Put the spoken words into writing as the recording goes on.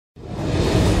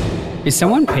Is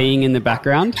someone peeing in the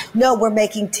background? No, we're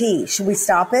making tea. Should we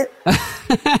stop it?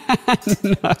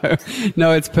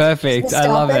 No, it's perfect. I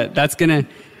love it. That's gonna.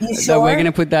 You sure? So we're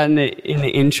gonna put that in the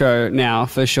intro now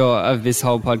for sure of this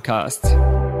whole podcast.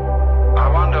 I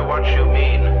wonder what you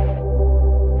mean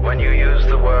when you use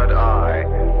the word I.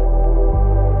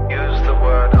 Use the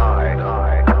word I.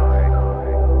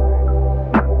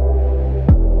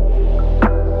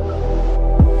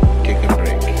 Take a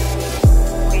break.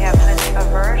 We have this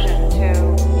aversion to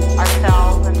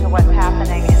ourselves and to what's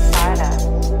happening inside us.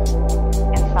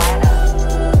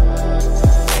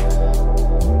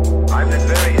 I've been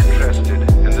very interested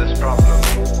in this problem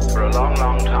for a long,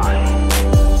 long time.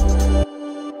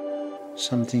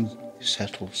 Something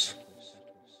settles.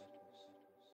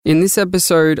 In this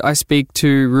episode, I speak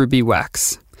to Ruby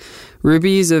Wax.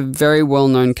 Ruby is a very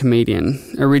well-known comedian,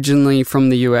 originally from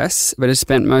the US, but has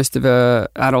spent most of her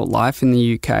adult life in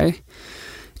the UK.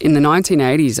 In the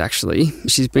 1980s, actually,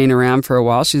 she's been around for a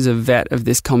while. She's a vet of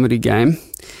this comedy game.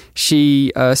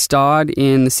 She starred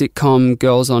in the sitcom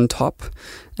Girls on Top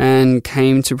and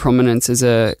came to prominence as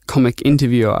a comic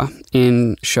interviewer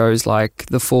in shows like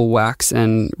The Full Wax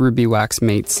and Ruby Wax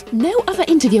Meets. No other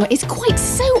interviewer is quite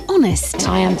so honest.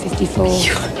 I am 54.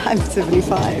 I'm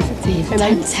 75. And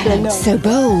I'm so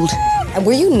bold.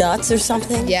 Were you nuts or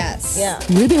something? Yes. Yeah.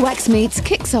 Ruby Wax Meets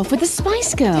kicks off with the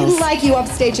Spice Girls. Didn't like you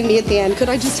upstaging me at the end. Could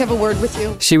I just have a word with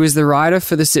you? She was the writer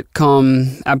for the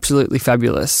sitcom Absolutely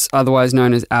Fabulous, otherwise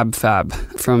known as Ab Fab,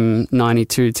 from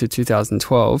 92 to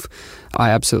 2012. I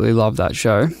absolutely love that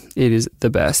show. It is the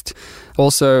best.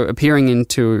 Also appearing in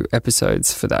 2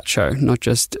 episodes for that show, not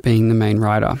just being the main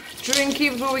writer.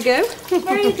 Drinky before we go?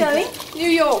 Where are you going? New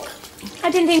York. I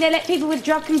didn't think they let people with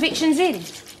drug convictions in.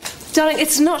 Darling,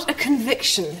 it's not a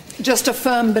conviction. Just a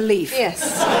firm belief.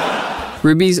 Yes.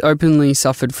 Ruby's openly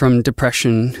suffered from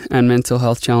depression and mental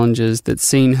health challenges that's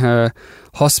seen her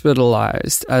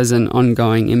hospitalised as an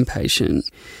ongoing inpatient.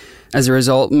 As a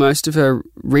result, most of her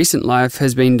recent life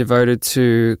has been devoted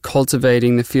to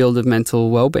cultivating the field of mental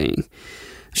well-being.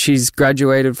 She's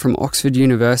graduated from Oxford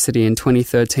University in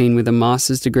 2013 with a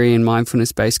master's degree in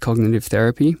mindfulness-based cognitive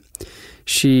therapy.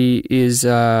 She is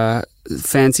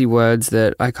fancy words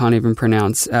that I can't even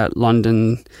pronounce at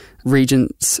London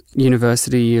Regent's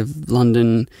University of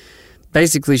London.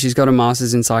 Basically, she's got a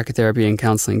master's in psychotherapy and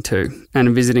counselling too, and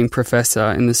a visiting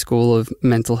professor in the School of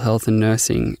Mental Health and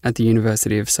Nursing at the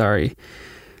University of Surrey,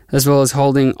 as well as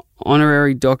holding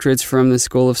honorary doctorates from the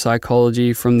School of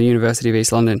Psychology from the University of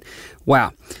East London.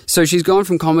 Wow. So she's gone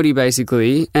from comedy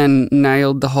basically and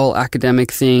nailed the whole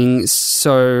academic thing,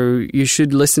 so you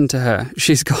should listen to her.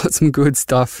 She's got some good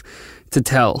stuff to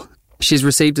tell. She's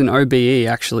received an OBE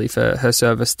actually for her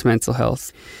service to mental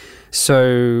health.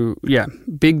 So yeah,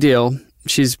 big deal.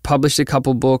 She's published a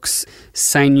couple books,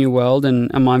 Sane New World and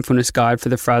A Mindfulness Guide for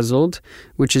the Frazzled,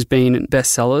 which has been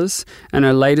bestsellers. And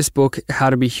her latest book, How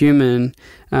to Be Human,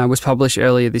 was published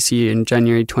earlier this year in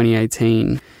January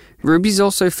 2018. Ruby's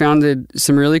also founded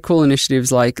some really cool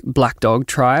initiatives like Black Dog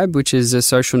Tribe, which is a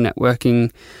social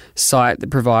networking site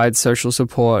that provides social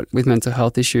support with mental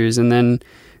health issues. And then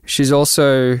she's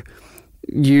also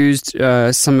used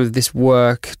some of this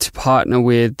work to partner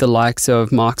with the likes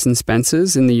of Marks and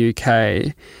Spencer's in the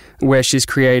UK, where she's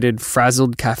created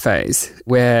frazzled cafes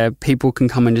where people can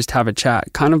come and just have a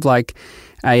chat, kind of like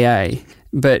AA,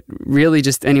 but really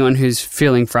just anyone who's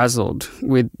feeling frazzled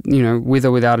with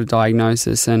or without a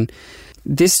diagnosis. And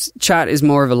this chat is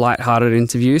more of a lighthearted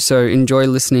interview, so enjoy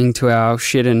listening to our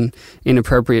shit and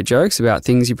inappropriate jokes about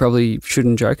things you probably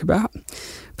shouldn't joke about.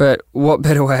 But what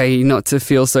better way not to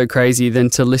feel so crazy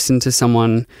than to listen to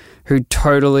someone who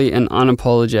totally and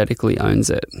unapologetically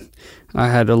owns it. I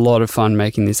had a lot of fun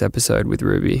making this episode with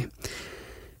Ruby.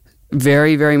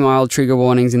 Very, very mild trigger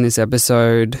warnings in this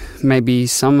episode, maybe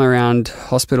some around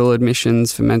hospital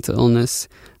admissions for mental illness,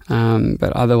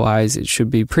 but otherwise it should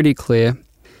be pretty clear.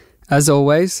 As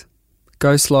always,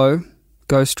 go slow,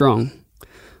 go strong.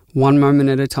 One moment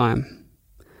at a time.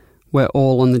 We're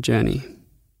all on the journey.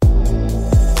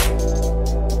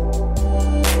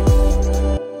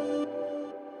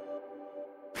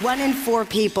 One in 4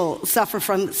 people suffer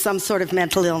from some sort of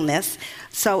mental illness.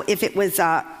 So if it was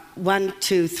 1,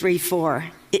 2, 3, 4,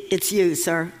 it's you,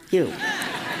 sir. You.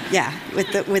 Yeah,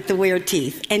 with the weird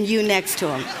teeth. And you next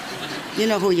to him. You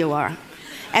know who you are.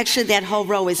 Actually, that whole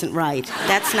row isn't right.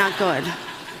 That's not good.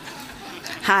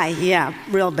 Hi, yeah,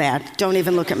 real bad. Don't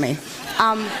even look at me.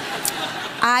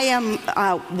 I am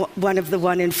one of the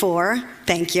 1 in 4.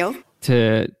 Thank you.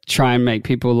 to try and make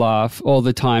people laugh all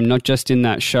the time, not just in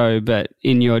that show, but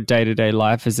in your day-to-day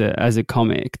life as a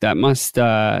comic. That must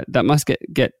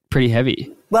get pretty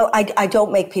heavy. Well, I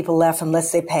don't make people laugh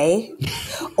unless they pay,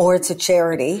 or it's a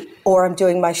charity, or I'm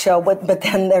doing my show, but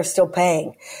then they're still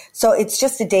paying. So it's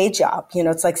just a day job. You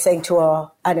know, it's like saying to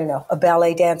a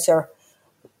ballet dancer,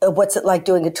 what's it like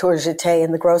doing a tour jeté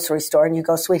in the grocery store? And you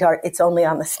go, sweetheart, it's only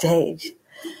on the stage.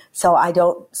 So I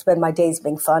don't spend my days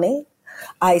being funny.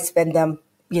 I spend them,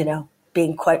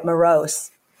 being quite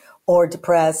morose or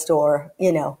depressed or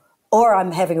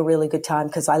I'm having a really good time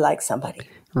because I like somebody.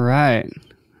 Right.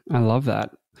 I love that.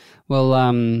 Well,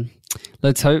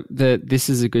 let's hope that this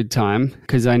is a good time,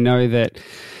 because I know that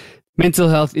mental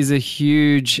health is a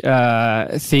huge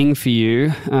thing for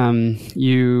you.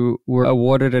 You were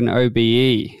awarded an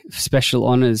OBE, Special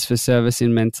Honours for Service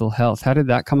in Mental Health. How did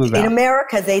that come about? In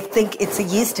America, they think it's a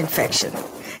yeast infection.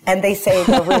 And they say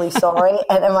they're really sorry,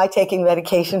 and am I taking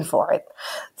medication for it?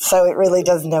 So it really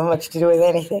doesn't have much to do with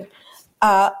anything.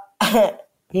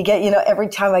 You get, every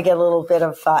time I get a little bit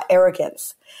of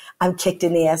arrogance, I'm kicked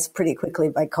in the ass pretty quickly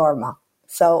by karma.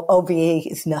 So OBE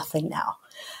is nothing now.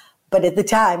 But at the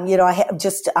time, I had,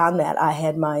 just on that, I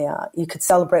had my, you could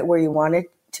celebrate where you wanted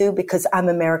to, because I'm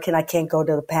American, I can't go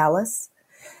to the palace.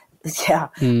 Yeah,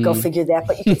 Go figure that,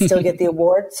 but you can still get the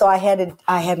award. So I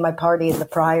had my party in the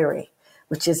Priory,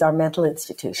 which is our mental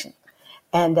institution.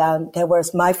 And there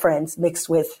was my friends mixed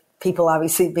with people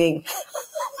obviously being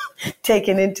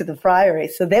taken into the Priory.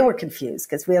 So they were confused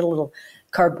because we had a little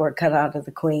cardboard cut out of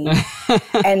the Queen.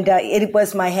 And it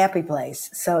was my happy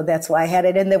place. So that's why I had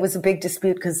it. And there was a big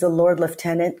dispute because the Lord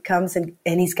Lieutenant comes and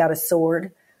he's got a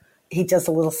sword. He does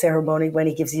a little ceremony when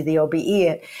he gives you the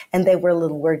OBE. And they were a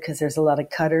little worried because there's a lot of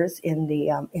cutters in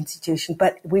the institution.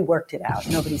 But we worked it out.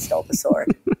 Nobody stole the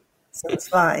sword. So it's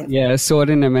fine. Yeah, a sword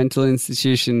in a mental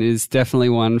institution is definitely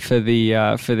one for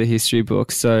the history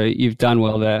books. So you've done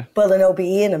well there. Well, an OBE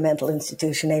in a mental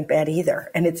institution ain't bad either,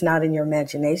 and it's not in your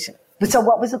imagination. So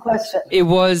what was the question? It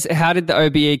was, how did the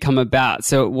OBE come about?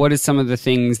 So what are some of the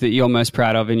things that you're most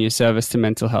proud of in your service to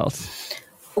mental health?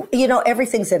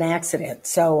 Everything's an accident.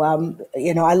 So,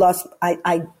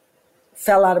 I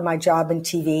fell out of my job in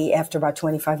TV after about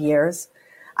 25 years.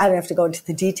 I don't have to go into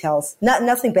the details.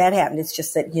 Nothing bad happened. It's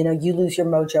just that, you lose your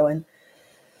mojo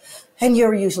and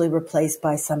you're usually replaced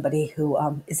by somebody who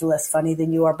is less funny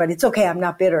than you are. But it's okay. I'm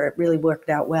not bitter. It really worked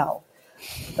out well.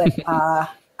 But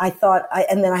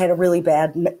and then I had a really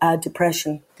bad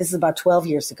depression. This is about 12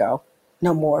 years ago.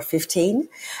 No more, 15.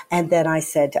 And then I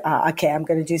said, okay, I'm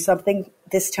going to do something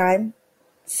this time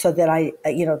so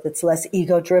that that's less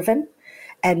ego-driven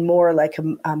and more like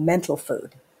a mental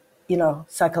food.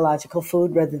 Psychological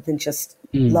food rather than just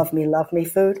love me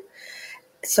food.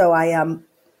 So I,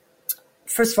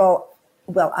 first of all,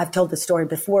 I've told the story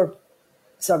before,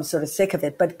 so I'm sort of sick of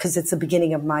it, but because it's the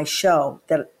beginning of my show,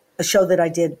 a show that I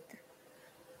did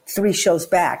 3 shows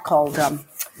back called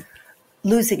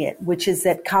Losing It, which is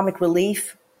that Comic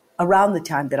Relief, around the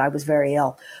time that I was very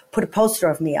ill, put a poster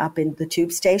of me up in the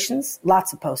tube stations,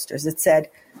 lots of posters.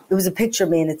 It was a picture of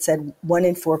me, and it said 1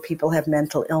 in 4 people have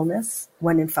mental illness.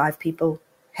 1 in 5 people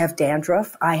have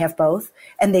dandruff. I have both.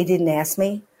 And they didn't ask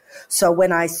me. So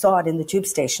when I saw it in the tube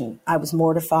station, I was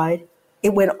mortified.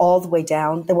 It went all the way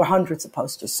down. There were hundreds of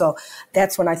posters. So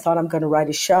that's when I thought, I'm going to write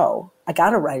a show. I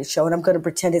got to write a show, and I'm going to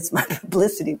pretend it's my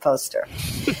publicity poster.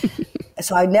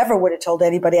 So I never would have told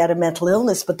anybody I had a mental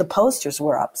illness, but the posters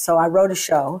were up. So I wrote a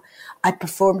show. I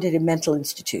performed it in mental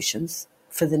institutions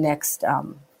for the next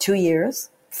 2 years.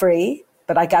 Free,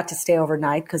 but I got to stay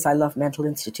overnight because I love mental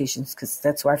institutions because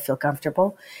that's where I feel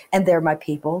comfortable. And they're my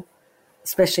people,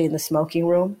 especially in the smoking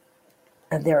room.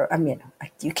 And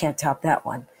you can't top that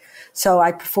one. So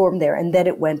I performed there, and then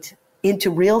it went into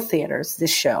real theaters,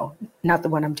 this show, not the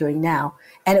one I'm doing now.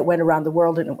 And it went around the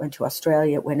world, and it went to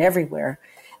Australia, it went everywhere.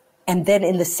 And then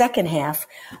in the second half,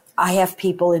 I have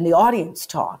people in the audience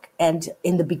talk. And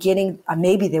in the beginning,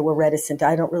 maybe they were reticent,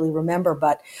 I don't really remember,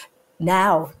 but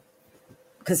now,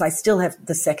 because I still have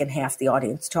the second half, the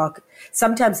audience talk.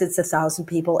 Sometimes it's 1,000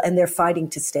 people and they're fighting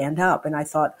to stand up. And I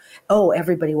thought,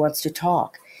 everybody wants to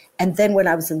talk. And then when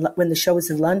the show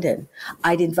was in London,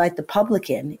 I'd invite the public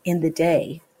in the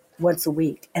day, once a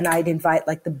week. And I'd invite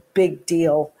like the big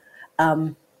deal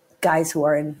guys who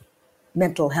are in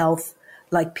mental health,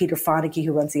 like Peter Fonagy,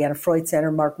 who runs the Anna Freud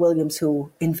Center, Mark Williams,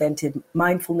 who invented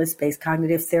mindfulness-based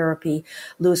cognitive therapy,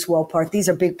 Louis Wolpart. These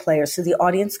are big players. So the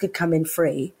audience could come in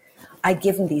free. I'd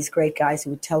give them these great guys who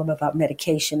would tell them about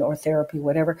medication or therapy,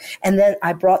 whatever. And then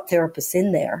I brought therapists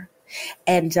in there.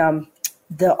 And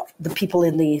the people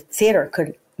in the theater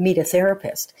could meet a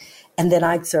therapist. And then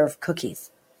I'd serve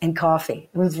cookies and coffee.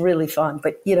 It was really fun.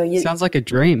 But, Sounds like a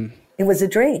dream. It was a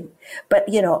dream. But,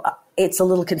 it's a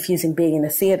little confusing being in a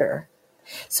theater.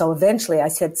 So eventually I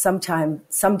said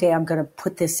someday I'm going to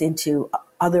put this into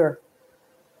other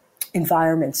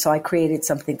environments. So I created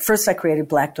something. First I created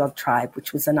Black Dog Tribe,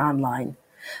 which was an online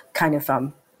kind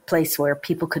of place where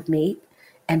people could meet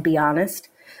and be honest.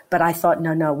 But I thought,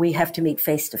 no, we have to meet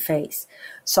face to face.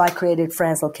 So I created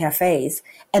Frazzle Cafes.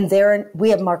 And we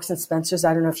have Marks and Spencer's.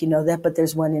 I don't know if you know that, but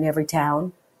there's one in every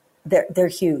town. They're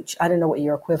huge. I don't know what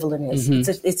your equivalent is.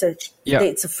 Mm-hmm.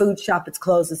 It's a food shop. It's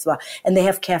closed as well. And they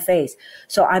have cafes.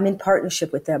 So I'm in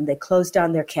partnership with them. They closed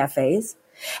down their cafes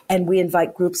and we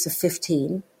invite groups of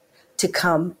 15 to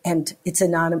come, and it's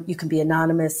anonymous. You can be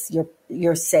anonymous.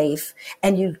 You're safe,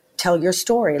 and you tell your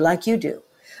story like you do.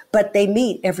 But they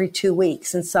meet every 2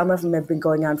 weeks, and some of them have been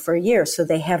going on for a year. So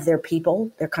they have their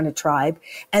people, their kind of tribe,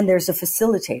 and there's a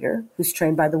facilitator who's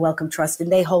trained by the Wellcome Trust,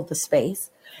 and they hold the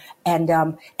space. And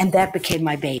that became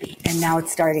my baby. And now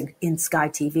it's starting in Sky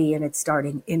TV, and it's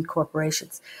starting in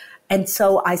corporations. And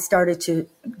so I started to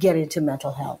get into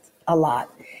mental health a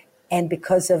lot. And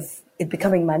because of it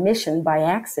becoming my mission by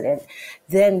accident,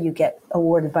 then you get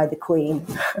awarded by the Queen.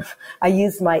 I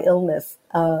used my illness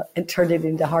and turned it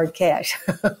into hard cash.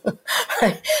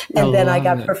 And then I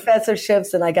got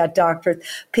professorships and I got doctorates.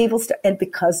 And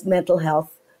because mental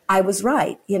health, I was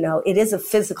right. It is a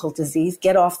physical disease.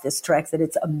 Get off this track that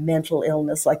it's a mental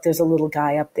illness. Like there's a little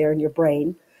guy up there in your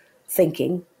brain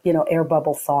thinking, air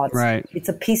bubble thoughts. Right. It's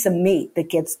a piece of meat that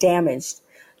gets damaged.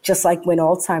 Just like when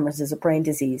Alzheimer's is a brain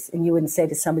disease, and you wouldn't say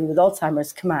to somebody with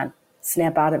Alzheimer's, come on,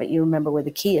 snap out of it. You remember where the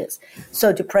key is.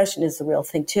 So depression is the real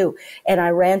thing too. And I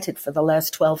ranted for the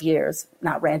last 12 years.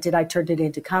 Not ranted, I turned it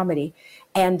into comedy.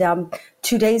 And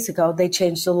 2 days ago, they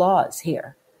changed the laws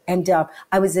here. And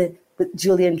I was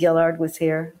Julia Gillard was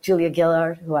here. Julia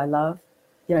Gillard, who I love.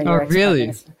 Oh,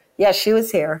 really? Yeah, she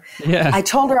was here. Yeah. I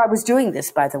told her I was doing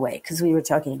this, by the way, because we were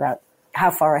talking about how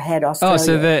far ahead Australia is. Oh,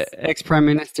 so the ex-Prime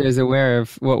Minister is aware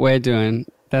of what we're doing.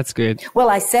 That's good. Well,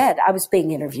 I said I was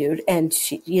being interviewed, and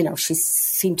she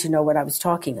seemed to know what I was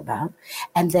talking about.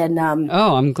 And then...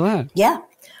 oh, I'm glad. Yeah.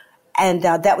 And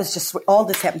that was just... All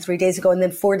this happened 3 days ago. And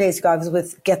then 4 days ago, I was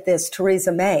with, get this,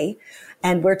 Theresa May,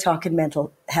 and we're talking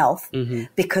mental health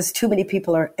because too many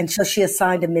people are... And so she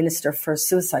assigned a minister for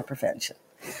suicide prevention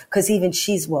because even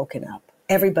she's woken up.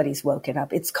 Everybody's woken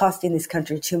up. It's costing this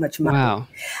country too much money. Wow.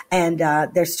 And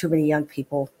there's too many young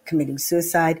people committing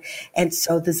suicide. And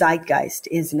so the zeitgeist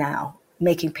is now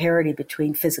making parity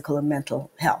between physical and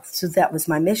mental health. So that was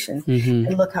my mission.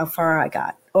 And look how far I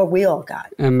got, or we all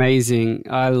got. Amazing.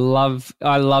 I love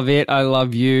it. I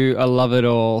love you. I love it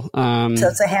all. So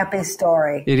it's a happy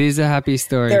story. It is a happy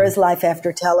story. There is life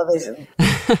after television.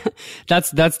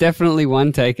 That's definitely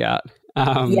one takeout.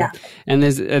 Yeah. And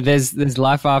there's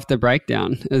life after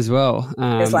breakdown as well.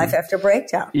 There's life after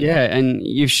breakdown. Yeah. And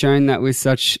you've shown that with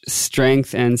such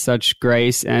strength and such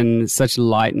grace and such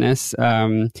lightness.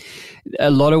 A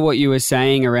lot of what you were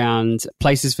saying around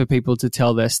places for people to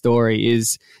tell their story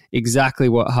is exactly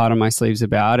what Heart on My Sleeve is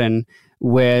about. And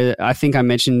where I think I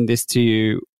mentioned this to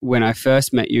you when I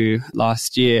first met you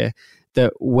last year,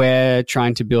 that we're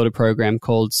trying to build a program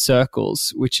called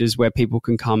Circles, which is where people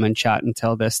can come and chat and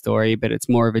tell their story, but it's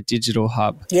more of a digital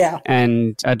hub. Yeah.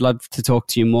 And I'd love to talk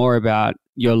to you more about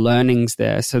your learnings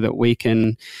there so that we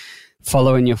can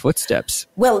follow in your footsteps.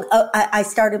 Well, I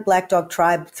started Black Dog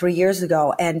Tribe 3 years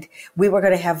ago, and we were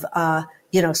going to have,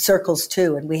 circles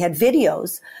too. And we had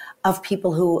videos of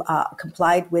people who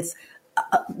complied with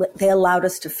they allowed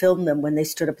us to film them when they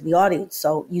stood up in the audience.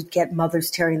 So you'd get mothers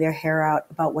tearing their hair out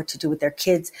about what to do with their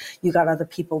kids. You got other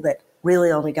people that really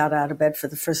only got out of bed for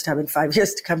the first time in 5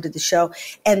 years to come to the show.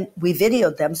 And we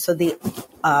videoed them so the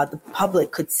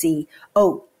public could see,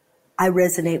 oh, I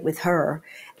resonate with her.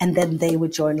 And then they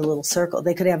would join a little circle.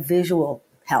 They could have visual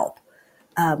help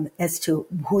as to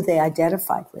who they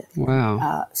identified with.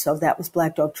 Wow. So that was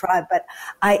Black Dog Tribe. But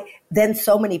then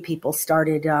so many people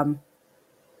started...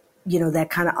 that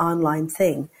kind of online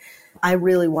thing. I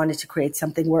really wanted to create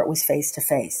something where it was face to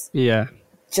face. Yeah.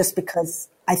 Just because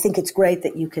I think it's great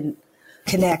that you can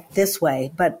connect this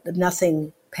way, but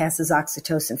nothing passes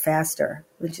oxytocin faster,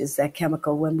 which is that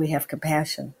chemical when we have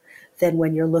compassion, than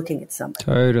when you're looking at somebody.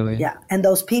 Totally. Yeah. And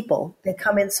those people, they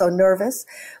come in so nervous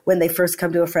when they first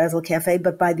come to a Frazzle Cafe,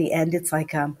 but by the end it's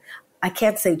like, I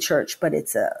can't say church, but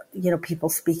it's people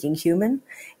speaking human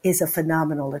is a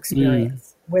phenomenal experience.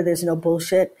 Where there's no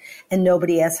bullshit and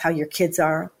nobody asks how your kids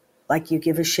are, like you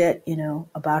give a shit,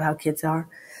 about how kids are.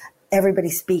 Everybody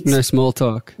speaks. No small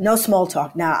talk. No small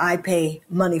talk. Now, I pay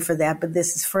money for that, but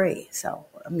this is free. So,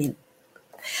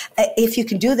 if you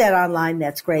can do that online,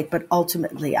 that's great. But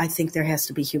ultimately, I think there has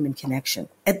to be human connection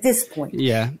at this point.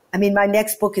 Yeah. I mean, my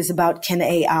next book is about can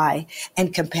AI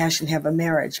and compassion have a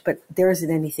marriage? But there isn't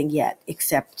anything yet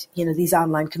except, these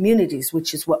online communities,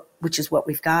 which is what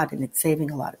we've got, and it's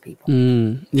saving a lot of people.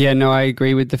 Yeah, no, I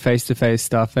agree with the face-to-face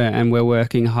stuff, and we're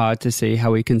working hard to see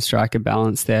how we can strike a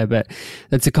balance there. But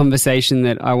that's a conversation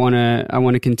that I want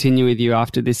to continue with you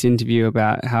after this interview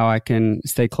about how I can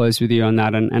stay close with you on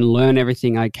that and learn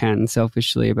everything I can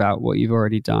selfishly about what you've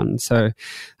already done. So,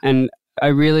 and I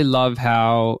really love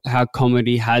how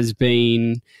comedy has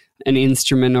been an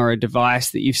instrument or a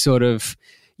device that you've sort of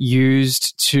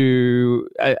used to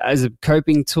as a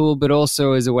coping tool, but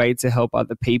also as a way to help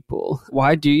other people.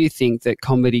 Why do you think that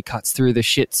comedy cuts through the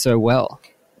shit so well?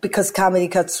 Because comedy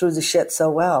cuts through the shit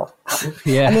so well.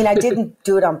 Yeah. I mean, I didn't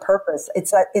do it on purpose.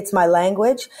 It's my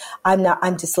language. I'm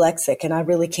dyslexic, and I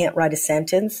really can't write a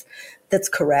sentence that's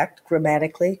correct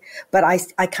grammatically. But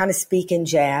I kind of speak in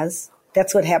jazz.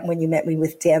 That's what happened when you met me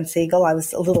with Dan Siegel. I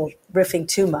was a little riffing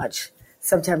too much.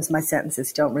 Sometimes my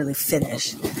sentences don't really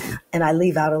finish, and I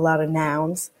leave out a lot of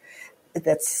nouns.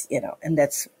 That's, and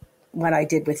that's what I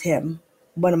did with him.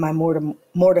 One of my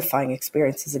mortifying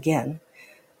experiences again.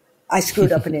 I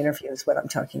screwed up an interview is what I'm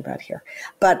talking about here.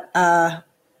 But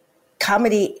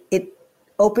comedy, it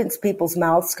opens people's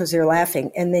mouths because they're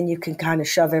laughing, and then you can kind of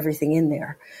shove everything in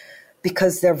there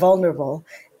because they're vulnerable.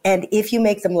 And if you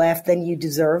make them laugh, then you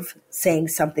deserve saying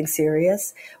something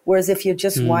serious. Whereas if you're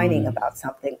just whining about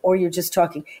something or you're just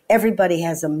talking, everybody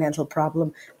has a mental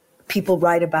problem. People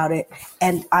write about it,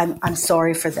 and I'm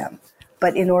sorry for them.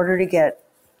 But in order to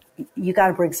you got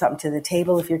to bring something to the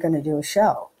table if you're going to do a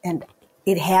show. And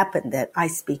it happened that I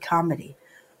speak comedy.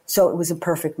 So it was a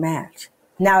perfect match.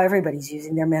 Now everybody's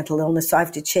using their mental illness, so I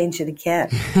have to change it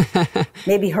again.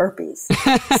 Maybe herpes,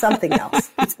 something else.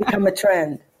 It's become a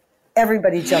trend.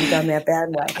 Everybody jumped on that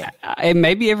bandwagon.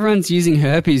 Maybe everyone's using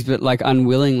herpes, but like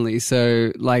unwillingly.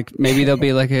 So like maybe there'll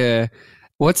be like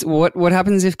what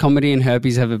happens if comedy and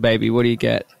herpes have a baby? What do you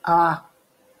get?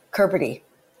 Kerpity.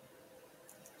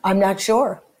 I'm not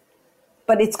sure,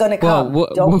 but it's going to come. Well,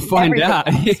 we'll find out.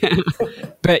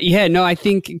 But yeah, no, I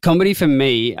think comedy for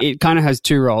me, it kind of has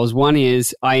two roles. One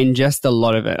is I ingest a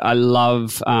lot of it. I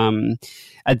love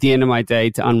at the end of my day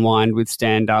to unwind with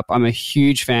stand-up. I'm a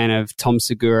huge fan of Tom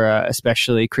Segura,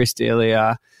 especially Chris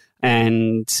D'Elia,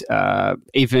 and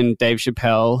even Dave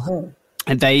Chappelle.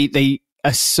 And they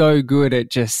are so good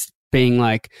at just being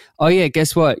like, oh yeah,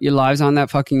 guess what? Your lives aren't that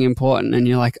fucking important. And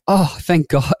you're like, oh, thank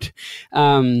God.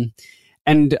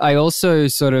 And I also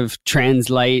sort of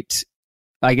translate,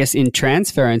 I guess, in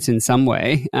transference in some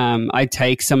way. I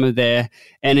take some of their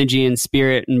energy and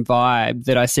spirit and vibe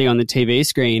that I see on the TV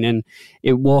screen, and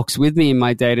it walks with me in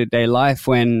my day-to-day life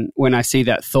when I see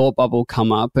that thought bubble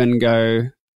come up and go,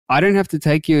 I don't have to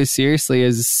take you as seriously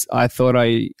as I thought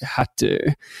I had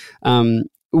to.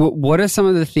 What are some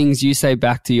of the things you say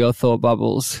back to your thought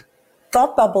bubbles?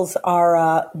 Thought bubbles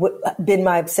are been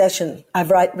my obsession. I've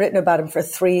written about them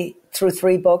through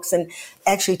three books, and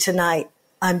actually tonight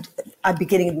I'm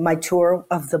beginning my tour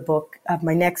of the book of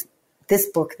this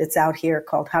book that's out here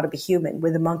called How to Be Human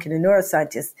with a monk and a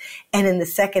neuroscientist. And in the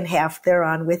second half, they're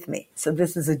on with me. So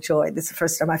this is a joy. This is the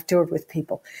first time I've toured with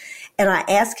people. And I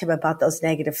ask him about those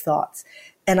negative thoughts.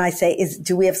 And I say,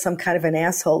 do we have some kind of an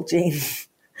asshole gene?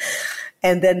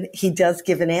 And then he does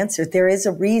give an answer. There is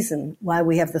a reason why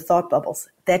we have the thought bubbles.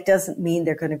 That doesn't mean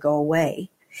they're going to go away.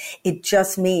 It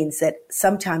just means that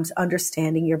sometimes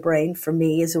understanding your brain for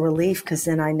me is a relief, because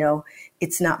then I know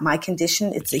it's not my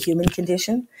condition, it's a human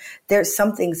condition. There's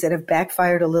some things that have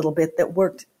backfired a little bit that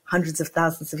worked hundreds of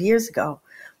thousands of years ago.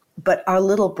 But our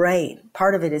little brain,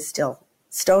 part of it is still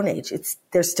Stone Age.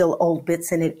 There's still old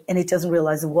bits in it, and it doesn't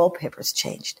realize the wallpaper's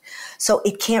changed. So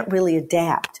it can't really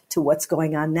adapt to what's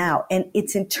going on now. And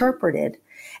it's interpreted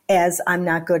as I'm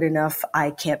not good enough,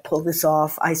 I can't pull this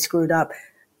off, I screwed up.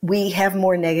 We have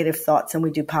more negative thoughts than we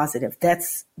do positive.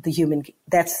 That's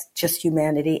just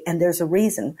humanity. And there's a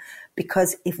reason,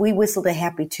 because if we whistled a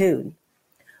happy tune,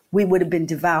 we would have been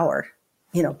devoured,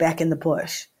 back in the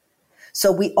bush.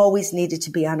 So we always needed to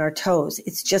be on our toes.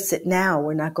 It's just that now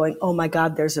we're not going, oh my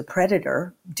God, there's a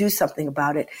predator, do something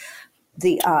about it.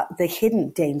 The hidden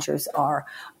dangers are,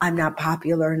 I'm not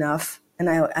popular enough. And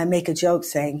I make a joke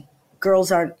saying,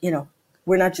 girls aren't,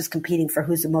 we're not just competing for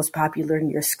who's the most popular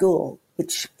in your school,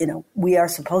 which, we are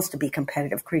supposed to be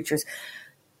competitive creatures.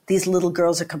 These little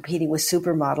girls are competing with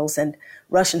supermodels and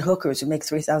Russian hookers who make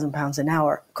 3,000 pounds an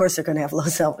hour. Of course, they're going to have low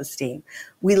self-esteem.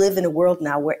 We live in a world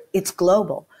now where it's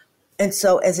global. And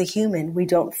so as a human, we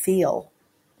don't feel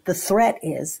The threat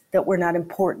is that we're not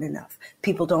important enough.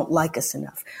 People don't like us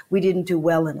enough. We didn't do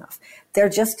well enough. They're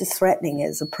just as threatening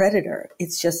as a predator.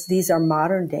 It's just these are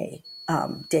modern day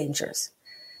dangers.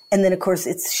 And then, of course,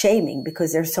 it's shaming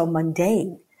because they're so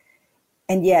mundane.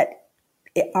 And yet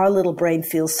our little brain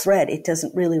feels threat. It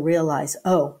doesn't really realize,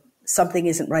 oh, something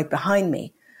isn't right behind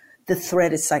me. The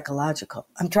threat is psychological.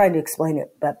 I'm trying to explain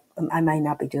it, but I might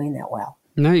not be doing that well.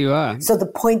 No, you are. So the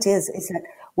point is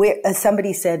that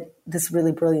somebody said, this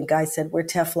really brilliant guy said, we're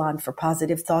Teflon for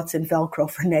positive thoughts and Velcro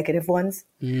for negative ones.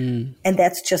 And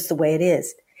that's just the way it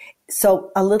is.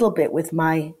 So a little bit with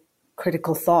my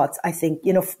critical thoughts, I think,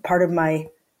 part of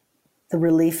the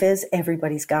relief is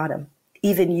everybody's got them.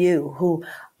 Even you, who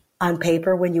on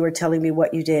paper, when you were telling me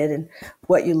what you did and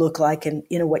what you look like and,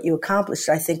 what you accomplished,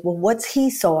 I think, well, what's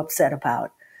he so upset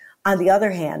about? On the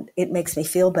other hand, it makes me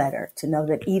feel better to know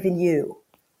that even you,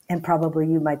 and probably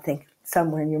you might think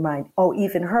somewhere in your mind, oh,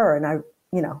 even her, and I,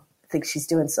 think she's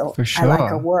doing so. For sure. I like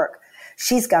her work.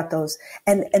 She's got those.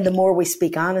 And the more we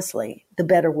speak honestly, the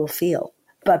better we'll feel.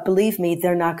 But believe me,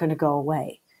 they're not going to go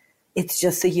away. It's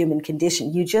just a human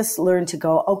condition. You just learn to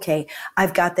go, okay,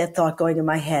 I've got that thought going in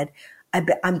my head.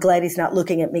 I'm glad he's not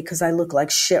looking at me because I look like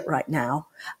shit right now.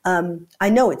 I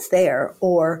know it's there.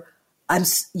 Or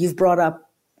you've brought up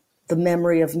the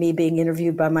memory of me being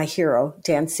interviewed by my hero,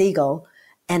 Dan Siegel,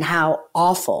 and how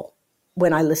awful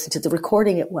when I listened to the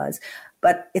recording it was.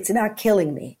 But it's not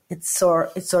killing me. It's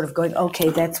sort of going, okay,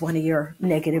 that's one of your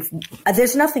negative.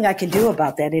 There's nothing I can do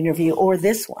about that interview or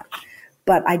this one.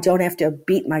 But I don't have to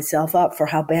beat myself up for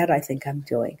how bad I think I'm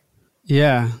doing.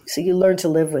 Yeah. So you learn to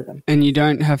live with them. And you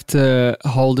don't have to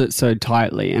hold it so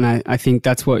tightly. And I think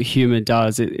that's what humor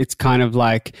does. It's kind of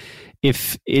like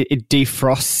if it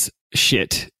defrosts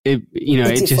shit. It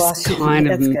just kind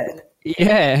of... That's good.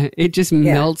 Yeah, it just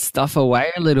melts stuff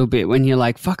away a little bit when you're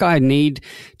like, fuck, I need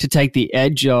to take the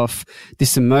edge off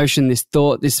this emotion, this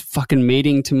thought, this fucking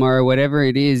meeting tomorrow, whatever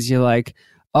it is. You're like,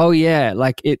 oh yeah,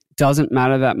 like it doesn't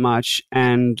matter that much.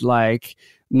 And like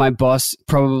my boss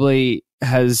probably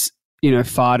has,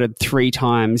 farted 3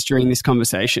 times during this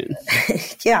conversation.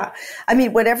 Yeah. I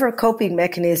mean, whatever coping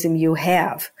mechanism you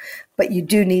have, but you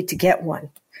do need to get one.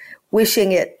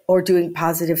 Wishing it or doing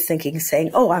positive thinking,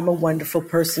 saying, oh, I'm a wonderful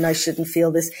person, I shouldn't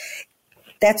feel this.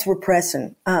 That's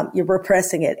repressing. You're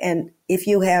repressing it. And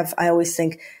I always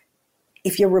think,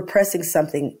 if you're repressing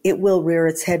something, it will rear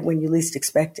its head when you least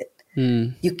expect it.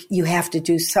 You have to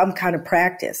do some kind of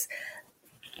practice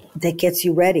that gets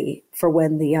you ready for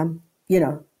when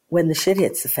the shit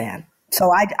hits the fan.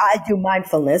 So I do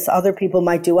mindfulness. Other people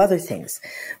might do other things,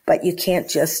 but you can't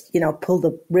just, pull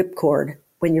the ripcord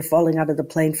when you're falling out of the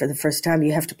plane for the first time.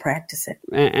 You have to practice it.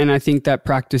 And I think that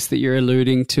practice that you're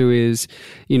alluding to is,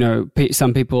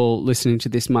 some people listening to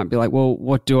this might be like, well,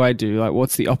 what do I do? Like,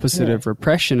 what's the opposite of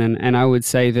repression? And I would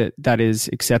say that is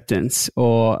acceptance,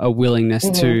 or a willingness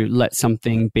to let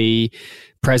something be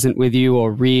present with you,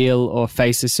 or real, or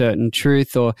face a certain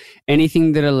truth, or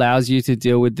anything that allows you to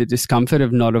deal with the discomfort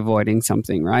of not avoiding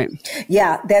something, right?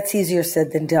 Yeah, that's easier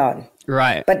said than done.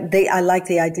 Right. But I like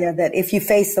the idea that if you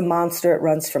face the monster, it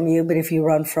runs from you. But if you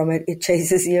run from it, it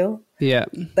chases you. Yeah.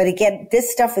 But again,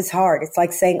 this stuff is hard. It's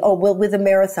like saying, oh, well, with a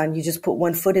marathon, you just put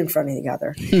one foot in front of the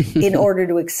other in order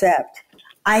to accept.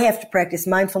 I have to practice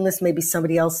mindfulness. Maybe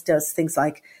somebody else does things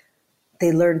like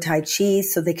they learn Tai Chi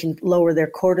so they can lower their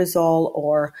cortisol,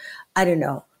 or I don't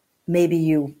know,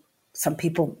 maybe some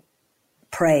people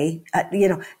pray,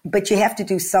 but you have to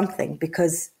do something,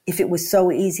 because if it was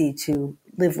so easy to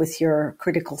live with your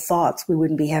critical thoughts, we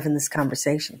wouldn't be having this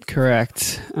conversation.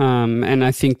 Correct. And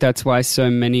I think that's why so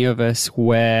many of us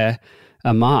wear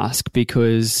a mask,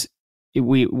 because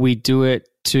we do it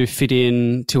to fit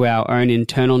in to our own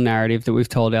internal narrative that we've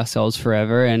told ourselves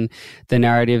forever, and the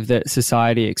narrative that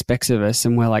society expects of us.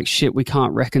 And we're like, shit, we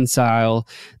can't reconcile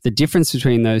the difference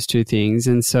between those two things.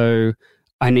 And so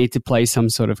I need to play some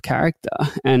sort of character.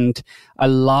 And I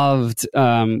loved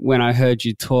when I heard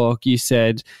you talk, you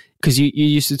said, because you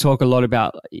used to talk a lot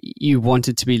about you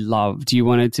wanted to be loved, you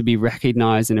wanted to be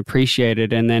recognized and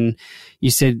appreciated. And then you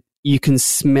said you can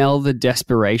smell the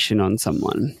desperation on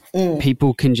someone.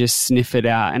 People can just sniff it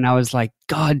out. And I was like,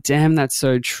 God damn, that's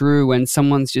so true. When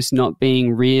someone's just not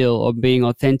being real or being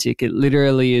authentic, it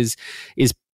literally is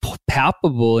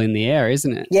palpable in the air,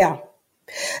 isn't it? Yeah.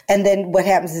 And then what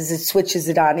happens is it switches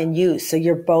it on in you. So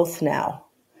you're both now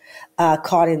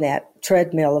caught in that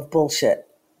treadmill of bullshit.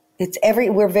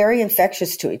 We're very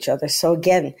infectious to each other. So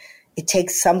again, it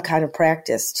takes some kind of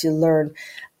practice to learn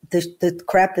the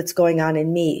crap that's going on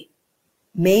in me,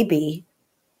 maybe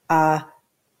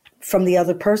from the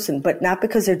other person, but not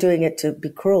because they're doing it to be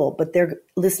cruel, but they're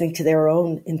listening to their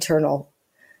own internal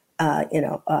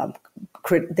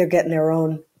they're getting their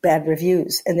own bad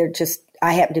reviews, and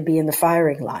I happen to be in the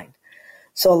firing line.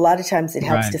 So a lot of times it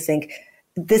helps to think,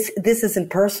 this isn't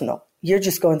personal. You're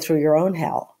just going through your own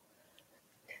hell.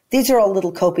 These are all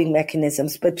little coping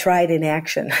mechanisms, but try it in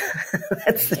action.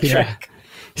 That's the trick.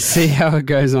 See how it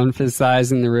goes on for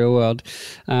size in the real world.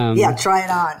 Try it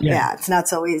on. Yeah, it's not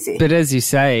so easy. But as you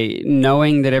say,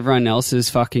 knowing that everyone else is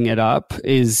fucking it up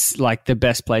is like the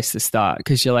best place to start,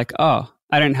 because you're like, oh,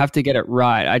 I don't have to get it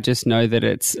right. I just know that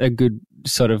it's a good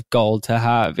sort of goal to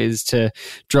have, is to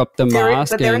drop the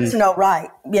mask. But there is no right,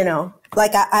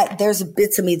 Like there's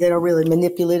bits of me that are really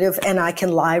manipulative, and I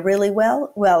can lie really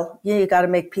well. Well, you got to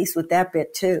make peace with that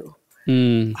bit too.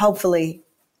 Hopefully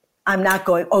I'm not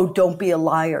going, oh, don't be a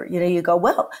liar. You go,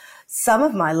 well, some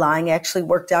of my lying actually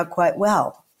worked out quite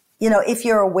well. If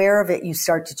you're aware of it, you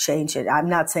start to change it. I'm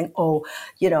not saying, oh,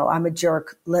 I'm a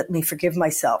jerk, let me forgive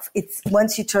myself. It's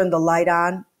once you turn the light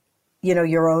on,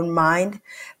 your own mind,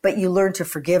 but you learn to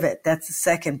forgive it. That's the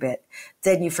second bit.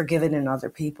 Then you forgive it in other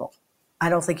people. I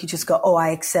don't think you just go, oh, I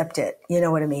accept it. You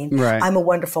know what I mean? Right. I'm a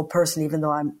wonderful person, even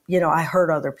though I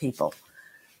hurt other people.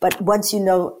 But once you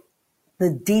know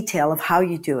the detail of how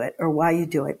you do it or why you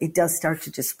do it, it does start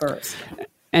to disperse.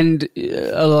 And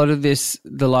a lot of this,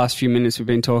 the last few minutes we've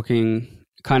been talking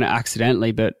kind of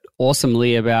accidentally, but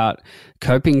awesomely about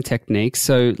coping techniques.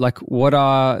 So like, what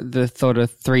are the sort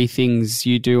of 3 things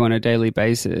you do on a daily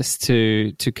basis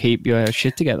to keep your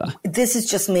shit together? This is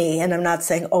just me. And I'm not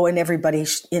saying, oh, and everybody,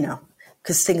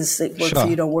 because things that work for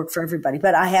you don't work for everybody.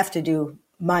 But I have to do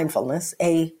mindfulness,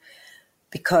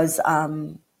 because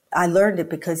I learned it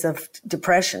because of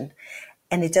depression,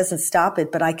 and it doesn't stop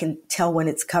it, but I can tell when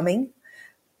it's coming.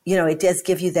 It does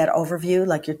give you that overview,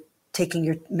 like you're taking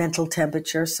your mental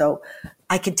temperature. So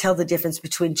I can tell the difference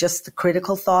between just the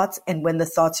critical thoughts and when the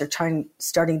thoughts are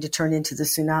starting to turn into the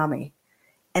tsunami.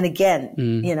 And again,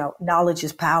 knowledge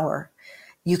is power.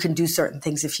 You can do certain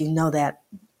things if you know that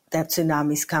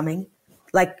tsunami's coming.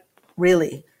 Like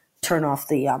really turn off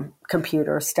the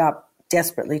computer, stop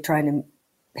desperately trying to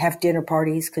have dinner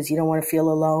parties because you don't want to feel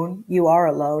alone. You are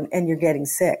alone and you're getting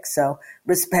sick. So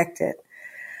respect it.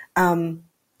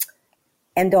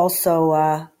 And also,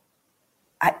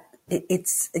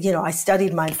 I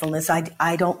studied mindfulness.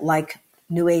 I don't like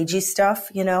new agey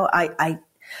stuff,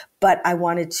 but I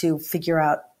wanted to figure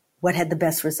out what had the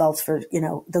best results for,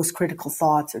 those critical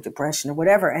thoughts or depression or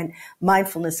whatever. And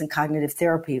mindfulness and cognitive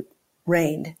therapy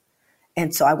reigned.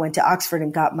 And so I went to Oxford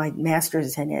and got my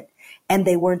master's in it. And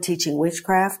they weren't teaching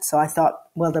witchcraft. So I thought,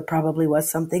 well, there probably was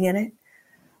something in it.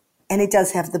 And it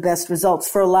does have the best results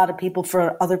for a lot of people.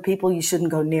 For other people, you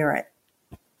shouldn't go near it.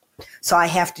 So I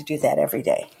have to do that every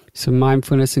day. So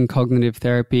mindfulness and cognitive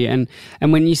therapy. And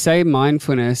when you say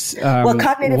mindfulness... well,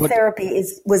 cognitive therapy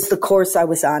was the course I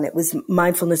was on. It was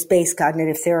mindfulness-based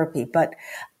cognitive therapy. But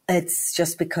it's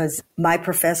just because my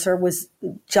professor was...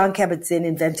 Jon Kabat-Zinn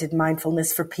invented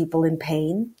mindfulness for people in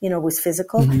pain, was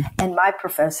physical. Mm-hmm. And my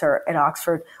professor at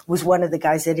Oxford was one of the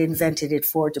guys that invented it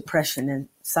for depression and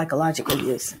psychological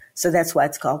use. So that's why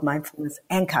it's called mindfulness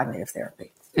and cognitive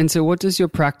therapy. And so what does your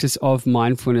practice of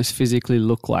mindfulness physically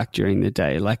look like during the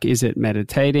day? Like, is it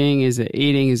meditating? Is it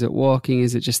eating? Is it walking?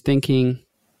 Is it just thinking?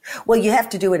 Well, you have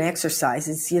to do an exercise.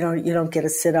 It's, you don't get a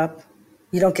sit-up.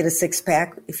 You don't get a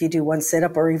six-pack if you do one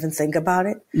sit-up or even think about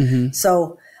it. Mm-hmm.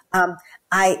 So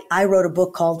I wrote a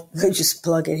book called, just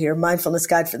plug it here, Mindfulness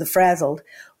Guide for the Frazzled,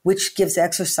 which gives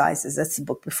exercises. That's the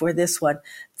book before this one,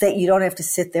 that you don't have to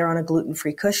sit there on a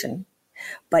gluten-free cushion.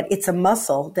 But it's a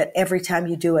muscle that every time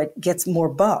you do it gets more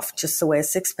buff, just the way a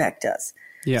six-pack does.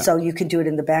 Yeah. So you can do it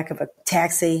in the back of a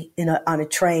taxi, on a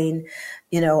train,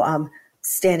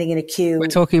 standing in a queue. We're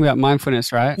talking about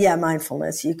mindfulness, right? Yeah,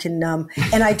 mindfulness. You can,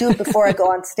 and I do it before I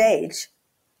go on stage,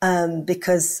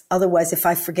 because otherwise if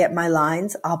I forget my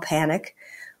lines, I'll panic.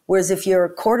 Whereas if your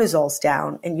cortisol's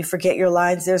down and you forget your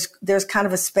lines, there's kind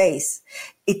of a space.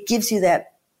 It gives you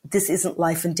that this isn't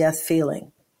life and death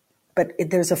feeling. But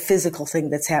there's a physical thing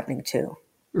that's happening too.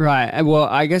 Right. Well,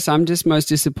 I guess I'm just most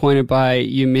disappointed by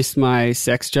you missed my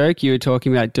sex joke. You were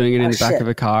talking about doing it in the back of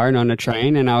a car and on a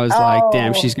train, and I was like,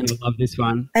 damn, she's going to love this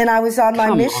one. And I was on my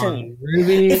mission. On,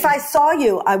 Ruby. If I saw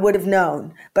you, I would have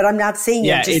known. But I'm not seeing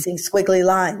you, I'm just seeing squiggly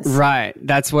lines. Right.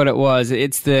 That's what it was.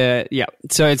 It's So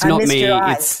it's not me.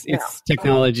 It's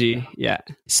technology. Yeah.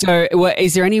 So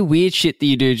is there any weird shit that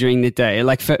you do during the day?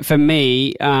 Like for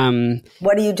me...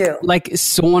 what do you do? Like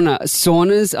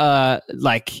saunas are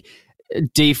like...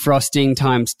 defrosting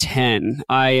times 10.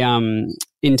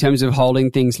 In terms of holding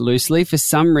things loosely, for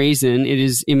some reason, it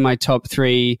is in my top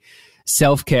 3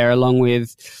 self-care along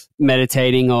with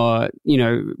meditating or,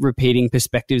 repeating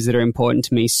perspectives that are important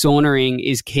to me, saunaing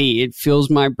is key. It fills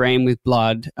my brain with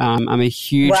blood. I'm a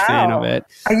huge fan of it.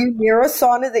 Are you near a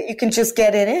sauna that you can just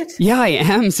get in it? Yeah, I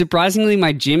am. Surprisingly,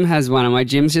 my gym has one, and my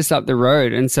gym's just up the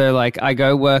road. And so, I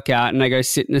go work out and I go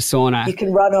sit in a sauna. You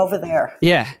can run over there.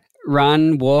 Yeah.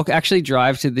 Run, walk, actually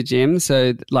drive to the gym.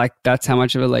 So, that's how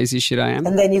much of a lazy shit I am.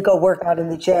 And then you go work out in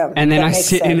the gym. And then I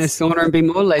sit in a sauna and be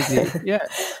more lazy. Yeah.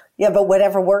 Yeah, but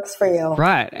whatever works for you.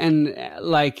 Right. And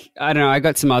I don't know, I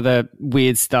got some other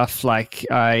weird stuff.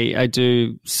 I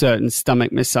do certain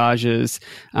stomach massages.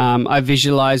 I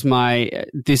visualize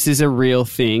this is a real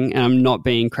thing, and I'm not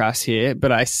being crass here,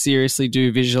 but I seriously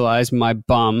do visualize my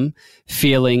bum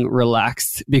feeling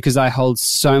relaxed because I hold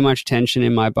so much tension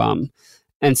in my bum.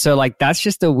 And so that's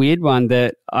just a weird one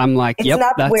that I'm like, it's yep.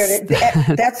 Not that's weird.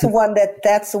 That's the one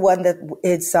that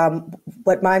is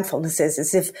what mindfulness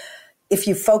is if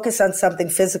you focus on something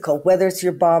physical, whether it's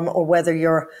your bum or whether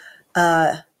you're,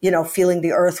 feeling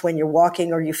the earth when you're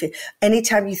walking, or you feel,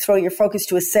 anytime you throw your focus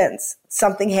to a sense,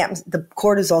 something happens, the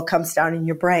cortisol comes down in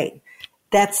your brain.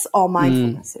 That's all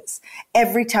mindfulness is.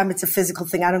 Every time it's a physical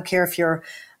thing. I don't care if you're,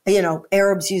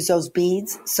 Arabs use those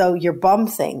beads. So your bum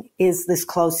thing is this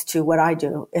close to what I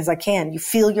do as I can. You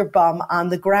feel your bum on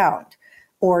the ground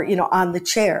or, on the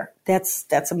chair.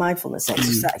 That's a mindfulness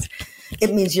exercise.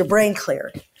 It means your brain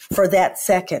cleared for that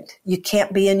second. You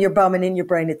can't be in your bum and in your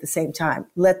brain at the same time.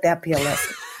 Let that be a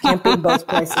lesson. Can't be in both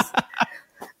places.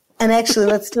 And actually,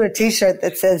 let's do a T-shirt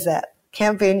that says that.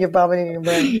 Can't be in your bum and in your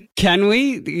brain. Can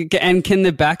we? And can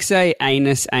the back say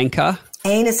anus anchor?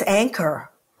 Anus anchor.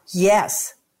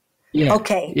 Yes. Yeah.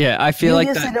 Okay. Yeah, I feel you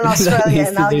use it in Australia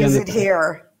and I'll use it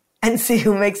here. And see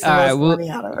who makes the most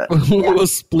money out of it. We'll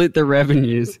split the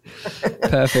revenues.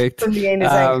 Perfect. From the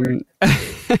anus anchor.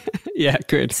 Yeah,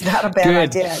 good. It's not a bad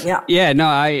idea. Yeah. Yeah. No,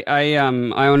 I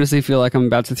honestly feel like I'm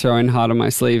about to throw in hard on my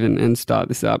sleeve and start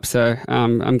this up. So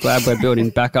I'm glad we're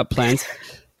building backup plans.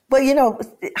 Well,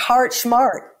 heart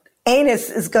smart. Anus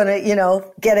is going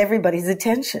to, get everybody's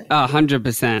attention.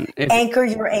 100%. Anchor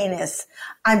your anus.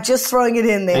 I'm just throwing it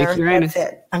in there. That's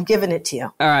it. I'm giving it to you.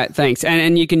 All right, thanks.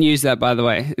 And you can use that, by the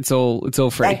way. It's all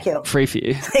free. Thank you. Free for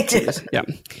you. Thank you. Yeah.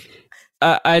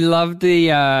 I love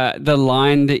the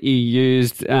line that you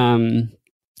used.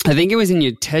 I think it was in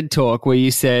your TED Talk where you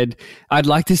said, I'd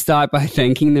like to start by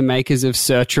thanking the makers of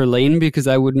sertraline because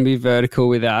I wouldn't be vertical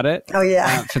without it. Oh,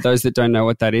 yeah. For those that don't know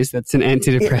what that is, that's an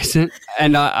antidepressant.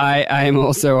 And I am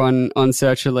also on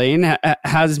sertraline.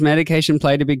 Has medication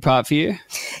played a big part for you?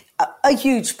 A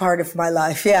huge part of my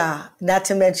life, yeah. Not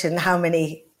to mention how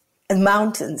many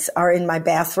mountains are in my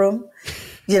bathroom,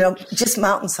 just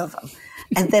mountains of them.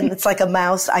 And then it's like a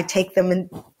mouse. I take them and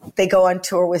they go on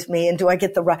tour with me. And do I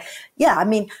get the right? Yeah, I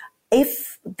mean,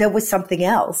 if there was something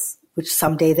else, which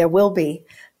someday there will be,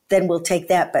 then we'll take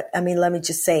that. But I mean, let me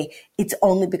just say, it's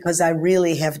only because I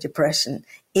really have depression.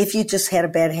 If you just had a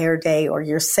bad hair day or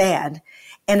you're sad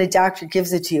and a doctor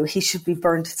gives it to you, he should be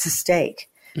burned to stake.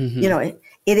 Mm-hmm.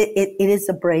 It is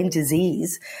a brain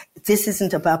disease. This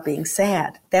isn't about being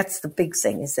sad. That's the big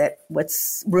thing, is that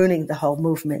what's ruining the whole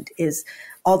movement is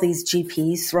all these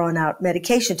GPs throwing out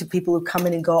medication to people who come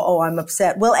in and go, oh, I'm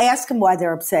upset. Well, ask them why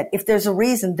they're upset. If there's a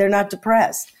reason, they're not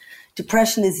depressed.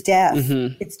 Depression is death.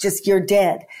 Mm-hmm. It's just you're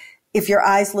dead. If your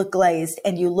eyes look glazed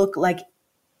and you look like,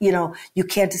 you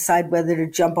can't decide whether to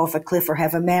jump off a cliff or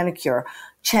have a manicure,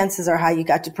 chances are high you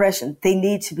got depression. They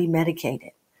need to be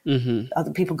medicated. Mm-hmm.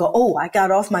 Other people go, oh, I got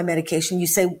off my medication. You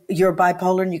say you're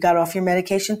bipolar and you got off your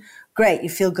medication. Great. You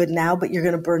feel good now, but you're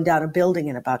going to burn down a building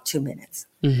in about 2 minutes.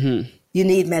 Mm-hmm. You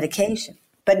need medication,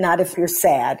 but not if you're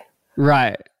sad.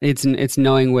 Right. It's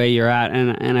knowing where you're at.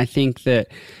 And I think that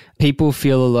people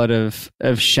feel a lot of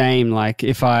shame. Like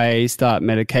if I start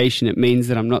medication, it means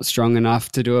that I'm not strong enough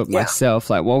to do it myself.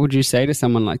 Like what would you say to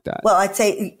someone like that? Well, I'd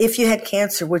say if you had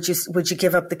cancer, would you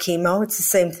give up the chemo? It's the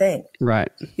same thing.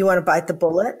 Right. You want to bite the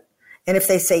bullet? And if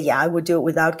they say, yeah, I would do it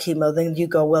without chemo, then you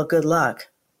go, well, good luck.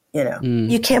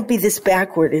 You can't be this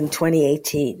backward in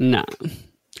 2018. No.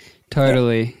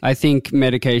 Totally. Yeah. I think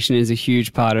medication is a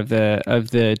huge part of the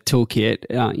toolkit,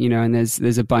 and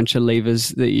there's a bunch of levers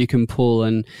that you can pull,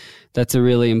 and that's a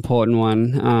really important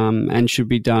one, and should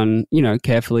be done,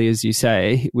 carefully, as you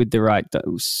say, with the right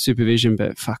supervision.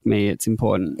 But fuck me, it's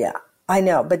important. Yeah, I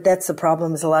know. But that's the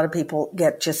problem, is a lot of people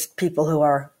get just people who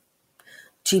are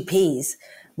GPs.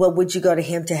 Well, would you go to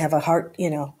him to have a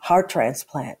heart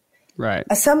transplant? Right.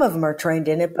 Some of them are trained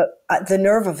in it, but the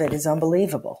nerve of it is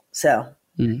unbelievable. So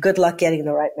good luck getting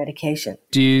the right medication.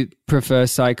 Do you prefer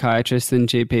psychiatrists than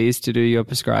GPs to do your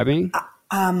prescribing?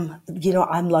 I'm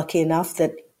lucky enough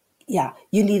that,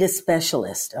 you need a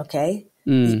specialist, okay?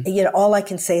 You know, all I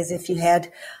can say is if you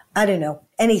had, I don't know,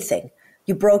 anything,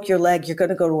 you broke your leg, you're going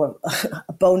to go to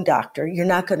a bone doctor. You're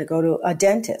not going to go to a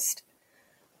dentist.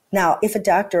 Now, if a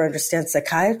doctor understands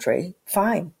psychiatry,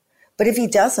 fine. But if he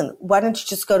doesn't, why don't you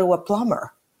just go to a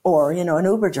plumber or, you know, an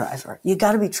Uber driver? You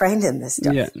got to be trained in this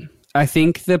stuff. Yeah. I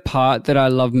think the part that I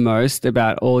love most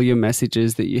about all your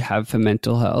messages that you have for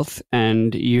mental health,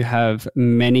 and you have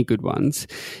many good ones,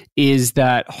 is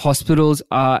that hospitals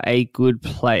are a good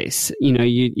place. You know,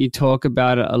 you talk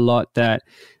about it a lot that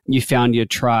you found your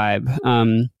tribe.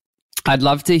 I'd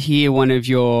love to hear one of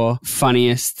your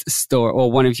funniest story or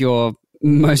one of your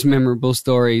most memorable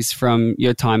stories from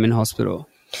your time in hospital.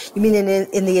 You mean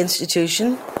in the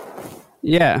institution?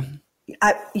 Yeah.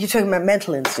 You're talking about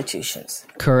mental institutions.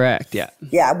 Correct, yeah.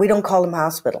 Yeah, we don't call them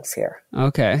hospitals here.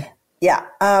 Okay. Yeah.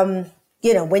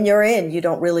 You know, when you're in, you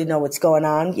don't really know what's going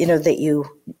on, you know, that you're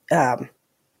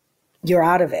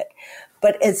out of it.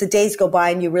 But as the days go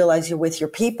by and you realize you're with your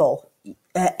people,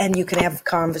 and you can have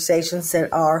conversations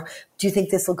that are, do you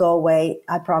think this will go away?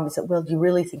 I promise it will. Do you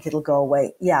really think it'll go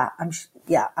away? Yeah,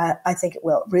 I think it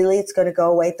will. Really, it's going to go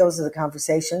away? Those are the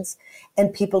conversations.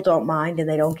 And people don't mind and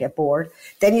they don't get bored.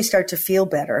 Then you start to feel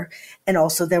better. And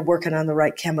also they're working on the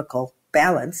right chemical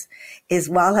balance. Is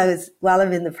while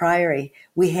I'm in the Priory,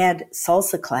 we had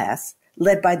salsa class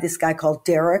led by this guy called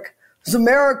Derek. He's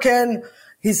American.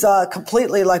 He's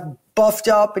completely like buffed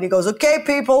up, and he goes, okay,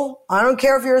 people, I don't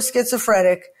care if you're a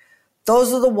schizophrenic.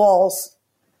 Those are the walls.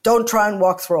 Don't try and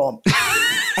walk through them.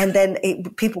 And then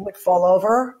people would fall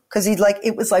over because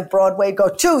it was like Broadway, go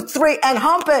 2, 3, and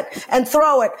hump it and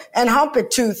throw it and hump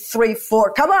it 2, 3,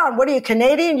 4. Come on. What are you,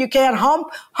 Canadian? You can't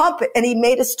hump it. And he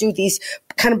made us do these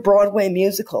kind of Broadway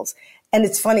musicals. And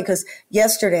it's funny because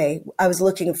yesterday I was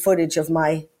looking at footage of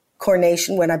my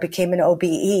coronation when I became an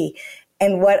OBE.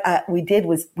 And what we did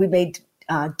was we made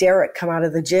Derek come out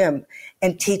of the gym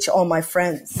and teach all my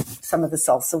friends some of the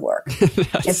salsa work.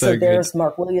 And so there's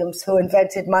Mark Williams, who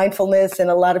invented mindfulness, and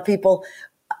a lot of people,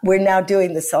 we're now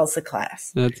doing the salsa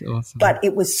class. That's awesome. But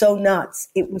it was so nuts.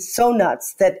 It was so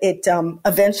nuts that it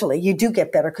eventually you do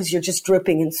get better because you're just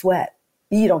dripping in sweat.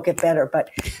 You don't get better,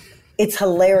 but it's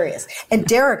hilarious. And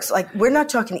Derek's like, we're not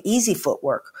talking easy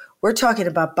footwork. We're talking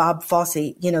about Bob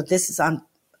Fosse. You know, this is on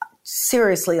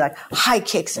seriously like high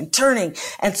kicks and turning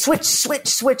and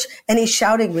switch. And he's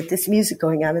shouting with this music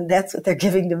going on. And that's what they're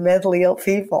giving to mentally ill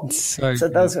people. So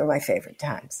those were my favorite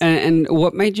times. And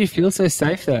what made you feel so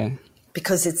safe there?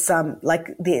 Because it's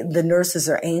like the nurses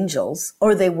are angels,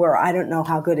 or they were. I don't know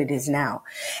how good it is now.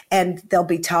 And they'll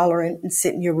be tolerant and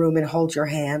sit in your room and hold your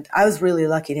hand. I was really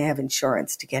lucky to have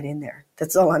insurance to get in there.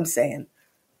 That's all I'm saying.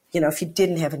 You know, if you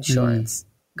didn't have insurance,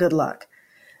 good luck.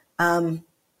 And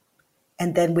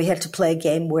then we had to play a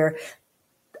game where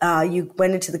you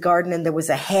went into the garden and there was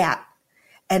a hat.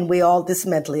 And this is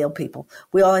mentally ill people,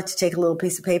 we all had to take a little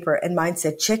piece of paper, and mine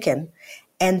said chicken.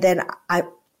 And then I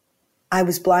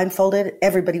was blindfolded.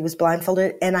 Everybody was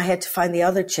blindfolded. And I had to find the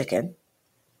other chicken.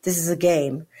 This is a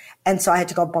game. And so I had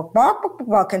to go, bark, bark, bark,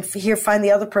 bark, and find the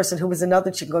other person who was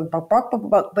another chicken going, bark, bark, bark,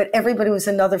 bark. But everybody was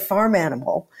another farm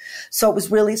animal. So it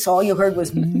was really, so all you heard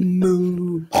was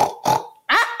moo.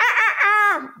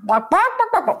 Then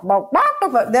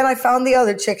I found the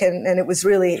other chicken, and it was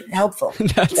really helpful.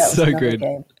 That's so good.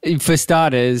 Game. For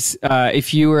starters,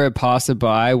 if you were a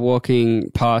passerby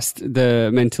walking past the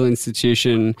mental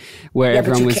institution where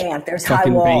everyone was There's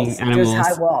fucking high walls. being animals. There's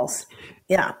high walls.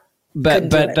 Yeah.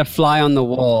 But the fly on the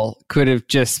wall could have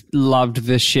just loved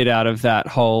the shit out of that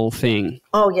whole thing.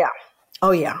 Oh, yeah.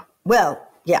 Well,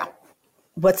 yeah.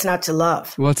 What's not to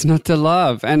love? What's not to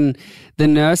love? And the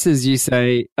nurses, you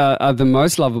say, are the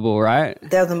most lovable, right?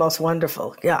 They're the most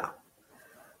wonderful, yeah.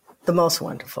 The most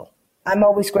wonderful. I'm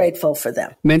always grateful for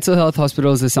them. Mental health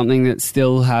hospitals are something that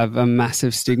still have a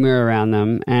massive stigma around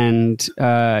them. And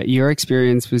your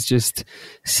experience was just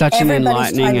such an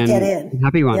enlightening and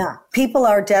happy one. Yeah, people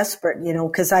are desperate, you know,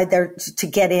 because they're to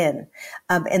get in,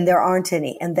 and there aren't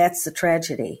any. And that's the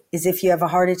tragedy, is if you have a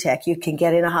heart attack, you can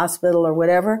get in a hospital or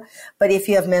whatever. But if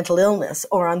you have mental illness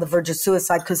or on the verge of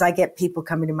suicide, because I get people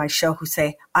coming to my show who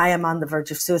say, I am on the verge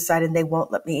of suicide, and they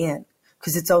won't let me in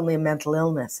because it's only a mental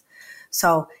illness.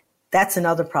 So that's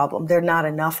another problem. There are not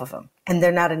enough of them, and there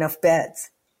are not enough beds.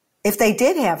 If they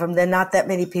did have them, then not that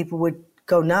many people would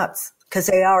go nuts because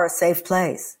they are a safe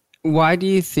place. Why do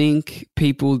you think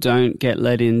people don't get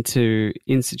let into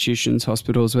institutions,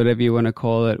 hospitals, whatever you want to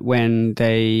call it, when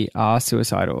they are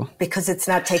suicidal? Because it's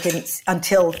not taken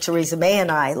until Theresa May and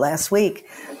I last week,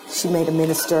 she made a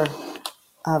minister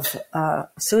of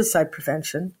suicide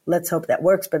prevention. Let's hope that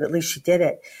works, but at least she did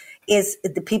it. Is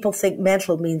the people think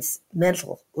mental means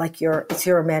mental, like it's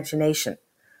your imagination.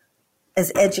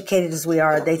 as educated as we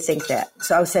are, they think that.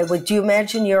 So I would say, well, do you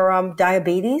imagine your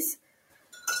diabetes?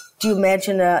 Do you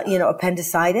imagine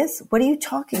appendicitis? What are you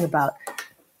talking about?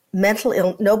 Mental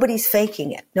illness. Nobody's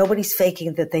faking it. Nobody's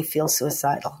faking that they feel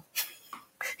suicidal.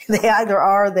 They either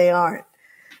are or they aren't.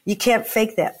 You can't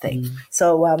fake that thing.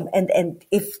 So, and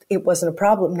if it wasn't a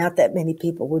problem, not that many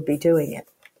people would be doing it.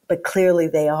 But clearly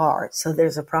they are. So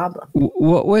there's a problem.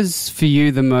 What was for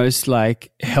you the most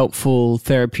helpful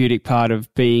therapeutic part of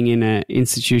being in an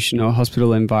institution or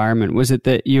hospital environment? Was it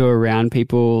that you were around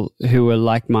people who were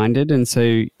like-minded and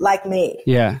so... Like me.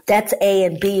 Yeah. That's A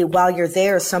and B. While you're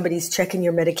there, somebody's checking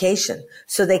your medication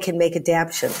so they can make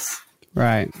adaptions.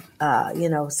 Right.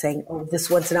 Saying, oh, this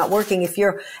one's not working. If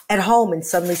you're at home and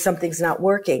suddenly something's not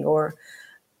working or...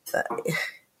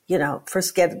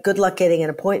 first, good luck getting an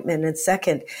appointment. And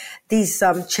second, these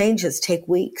changes take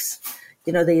weeks.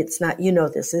 It's not,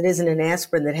 this. It isn't an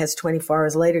aspirin that has 24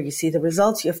 hours later. You see the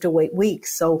results. You have to wait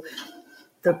weeks. So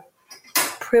the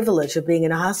privilege of being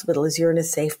in a hospital is you're in a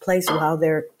safe place while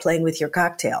they're playing with your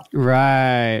cocktail.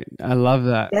 Right. I love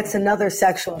that. That's another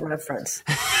sexual reference.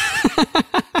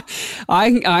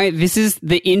 This is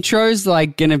the intro's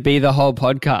going to be the whole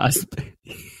podcast.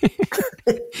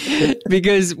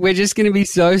 Because we're just going to be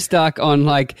so stuck on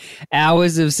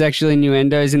hours of sexual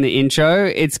innuendos in the intro.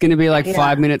 It's going to be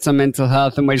 5 minutes on mental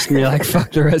health and we're just going to be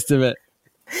fuck the rest of it.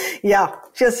 Yeah,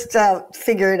 just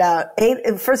figure it out.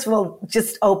 First of all,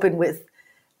 just open with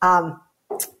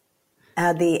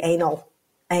the anal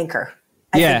anchor.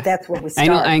 I think that's where we start.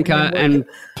 Anal anchor and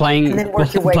playing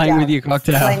with your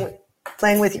cocktail.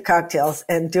 Playing with your cocktails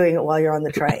and doing it while you're on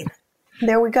the train.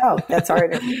 There we go. That's our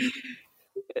interview.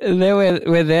 There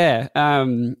we're there.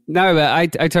 No, but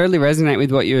I totally resonate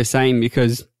with what you were saying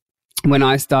because when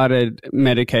I started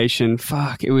medication,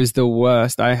 it was the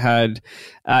worst.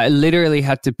 I literally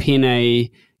had to pin a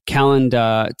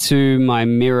calendar to my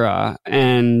mirror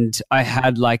and I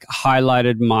had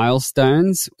highlighted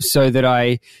milestones so that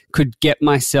I could get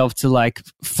myself to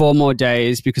 4 more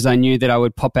days because I knew that I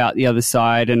would pop out the other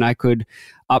side and I could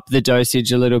up the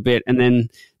dosage a little bit and then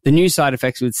the new side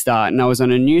effects would start and I was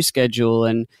on a new schedule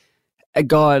and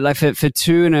God, for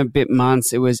 2 and a bit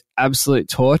months, it was absolute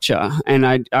torture. And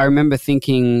I remember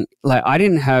thinking I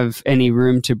didn't have any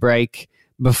room to break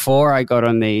before I got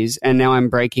on these and now I'm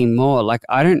breaking more.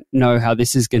 I don't know how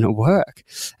this is going to work.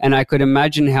 And I could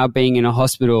imagine how being in a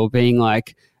hospital being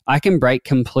I can break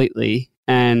completely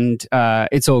and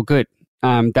it's all good.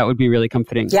 That would be really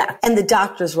comforting. Yeah. And the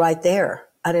doctor's right there.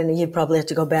 I don't know. You'd probably have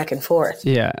to go back and forth.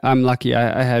 Yeah, I'm lucky.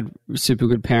 I had super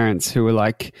good parents who were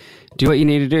do what you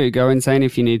need to do. Go insane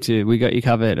if you need to. We got you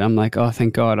covered. I'm oh,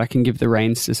 thank God. I can give the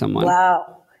reins to someone.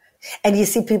 Wow. And you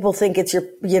see people think it's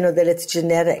that it's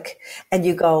genetic. And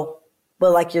you go,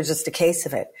 well, you're just a case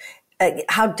of it.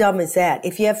 How dumb is that?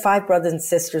 If you have 5 brothers and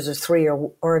sisters or 3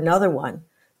 or another one,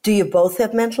 do you both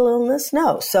have mental illness?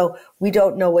 No. So we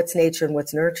don't know what's nature and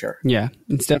what's nurture. Yeah,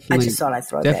 it's definitely. I just thought I'd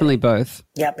throw definitely that in. Both.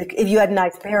 Yeah, if you had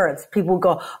nice parents, people would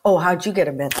go, "Oh, how'd you get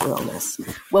a mental illness?"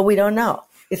 Well, we don't know.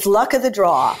 It's luck of the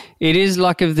draw. It is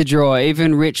luck of the draw.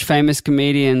 Even rich, famous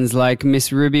comedians like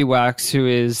Miss Ruby Wax, who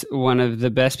is one of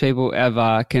the best people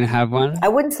ever, can have one. I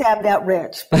wouldn't say I'm that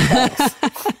rich, but thanks.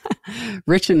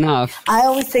 Rich enough. I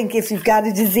always think if you've got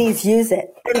a disease, use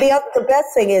it. And the best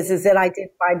thing is that I did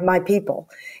find my people.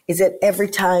 Is that every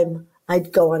time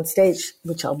I'd go on stage,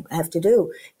 which I'll have to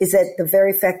do, is that the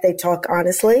very fact they talk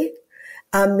honestly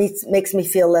makes me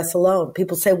feel less alone.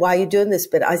 People say, "Why are you doing this?"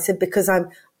 But I said, because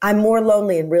I'm more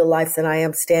lonely in real life than I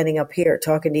am standing up here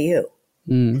talking to you.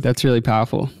 That's really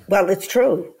powerful. Well, it's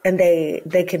true. And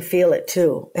they can feel it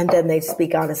too. And then they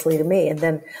speak honestly to me. And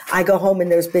then I go home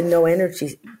and there's been no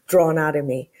energy drawn out of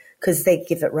me because they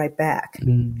give it right back.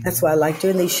 That's why I like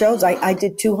doing these shows. I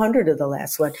did 200 of the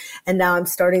last one. And now I'm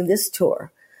starting this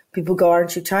tour. People go,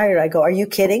 "Aren't you tired?" I go, "Are you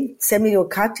kidding? Send me to a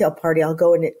cocktail party. I'll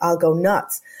go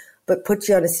nuts. But put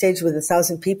you on a stage with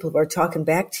 1,000 people who are talking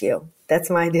back to you. That's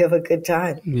my idea of a good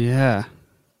time." Yeah.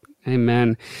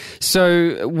 Amen.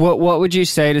 So what would you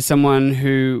say to someone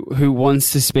who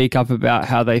wants to speak up about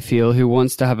how they feel, who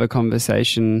wants to have a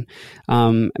conversation,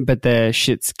 but they're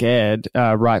shit scared,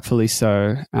 rightfully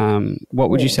so? What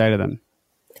would you say to them?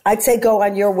 I'd say go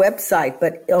on your website,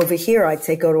 but over here I'd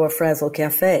say go to a Frazzle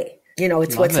Cafe.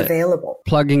 It's what's available.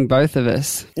 Plugging both of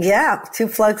us. Yeah, 2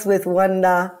 plugs with one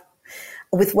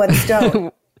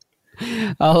stone.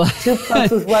 2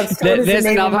 plugs with one stone. There's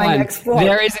another one.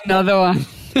 There is another one.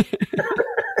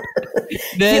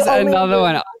 There's another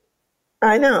one.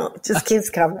 I know. It just keeps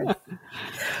coming.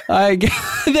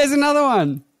 There's another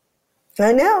one.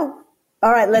 I know.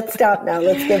 All right, let's stop now.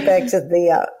 Let's get back to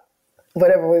the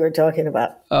whatever we were talking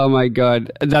about. Oh my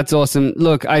God. That's awesome.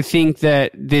 Look, I think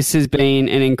that this has been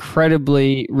an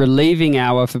incredibly relieving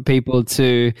hour for people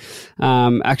to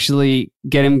actually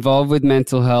get involved with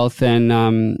mental health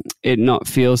and it not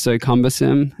feel so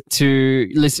cumbersome. To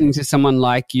listening to someone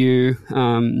like you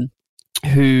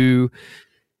who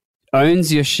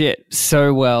owns your shit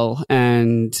so well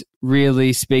and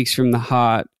really speaks from the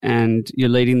heart, and you're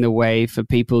leading the way for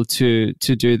people to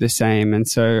do the same. And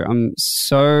so I'm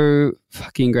so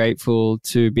fucking grateful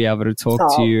to be able to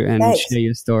talk to you and share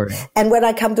your story. And when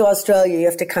I come to Australia, you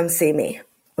have to come see me.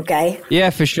 Okay? Yeah,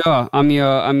 for sure. I'm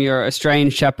your Australian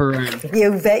chaperone.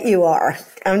 You bet you are.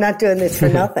 I'm not doing this for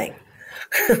nothing.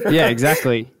 Yeah,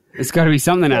 exactly. There's got to be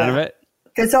something out of it.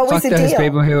 There's always Fuck a those deal.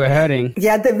 people who are hurting.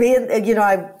 Yeah,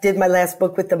 I did my last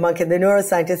book with the monk and the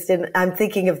neuroscientist, and I'm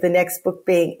thinking of the next book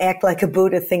being Act Like a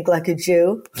Buddha, Think Like a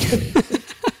Jew.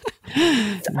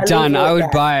 Done. I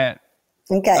would buy it.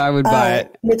 Okay. I would buy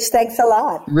it. Mitch, thanks a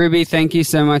lot. Ruby, thank you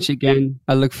so much again.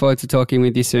 I look forward to talking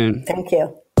with you soon. Thank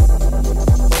you.